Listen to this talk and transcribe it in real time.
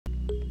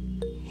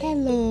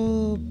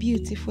Hello,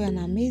 beautiful and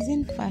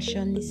amazing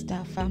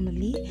fashionista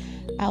family.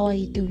 How are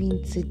you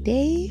doing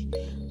today?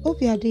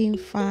 Hope you are doing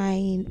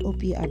fine.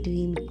 Hope you are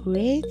doing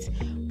great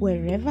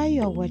wherever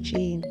you are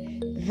watching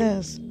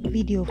this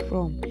video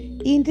from.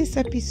 In this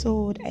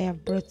episode, I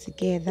have brought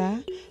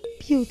together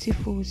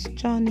beautiful,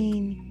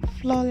 stunning,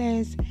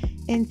 flawless,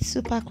 and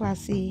super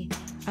classy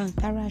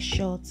Ankara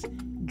short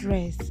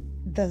dress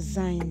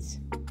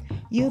designs.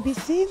 You'll be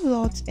seeing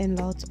lots and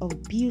lots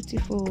of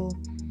beautiful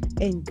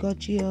and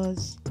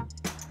gorgeous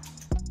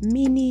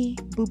mini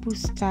bubu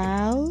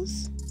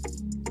styles,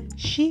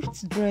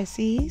 shift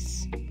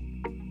dresses,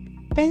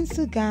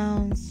 pencil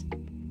gowns,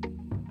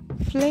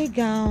 flare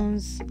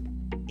gowns,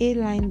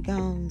 A-line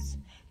gowns.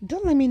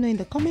 Don't let me know in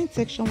the comment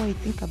section what you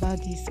think about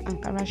these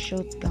Ankara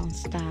short gown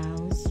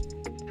styles.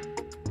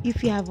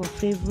 If you have a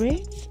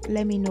favorite,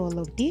 let me know all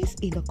of this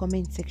in the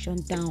comment section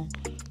down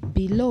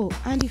below.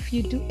 And if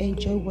you do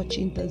enjoy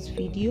watching this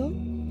video,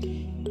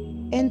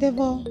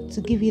 endeavor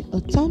to give it a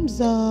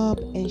thumbs up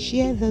and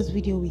share this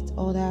video with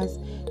others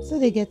so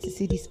they get to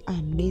see this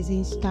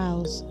amazing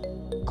styles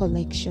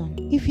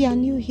collection. If you are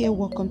new here,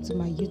 welcome to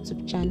my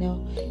YouTube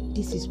channel.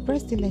 This is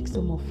Presti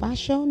Lexomo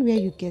Fashion, where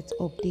you get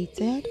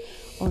updated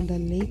on the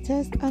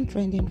latest and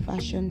trending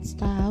fashion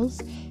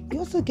styles. You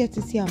also get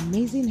to see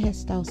amazing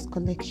hairstyles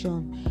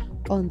collection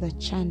on the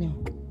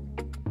channel.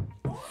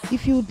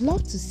 If you would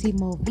love to see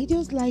more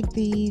videos like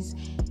these,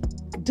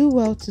 do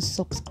well to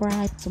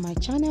subscribe to my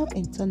channel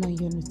and turn on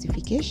your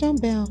notification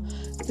bell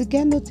to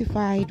get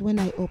notified when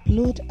I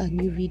upload a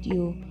new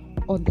video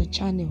on the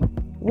channel.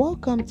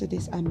 Welcome to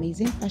this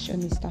amazing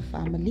fashionista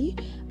family.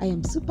 I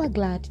am super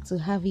glad to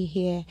have you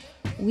here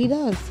with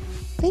us.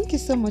 Thank you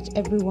so much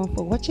everyone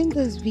for watching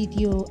this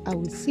video. I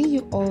will see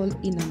you all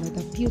in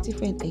another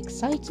beautiful and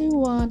exciting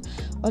one.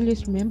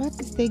 Always remember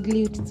to stay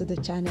glued to the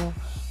channel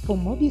for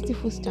more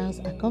beautiful styles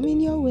are coming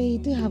your way.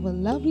 Do have a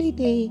lovely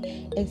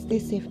day and stay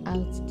safe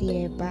out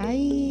there.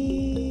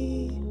 Bye.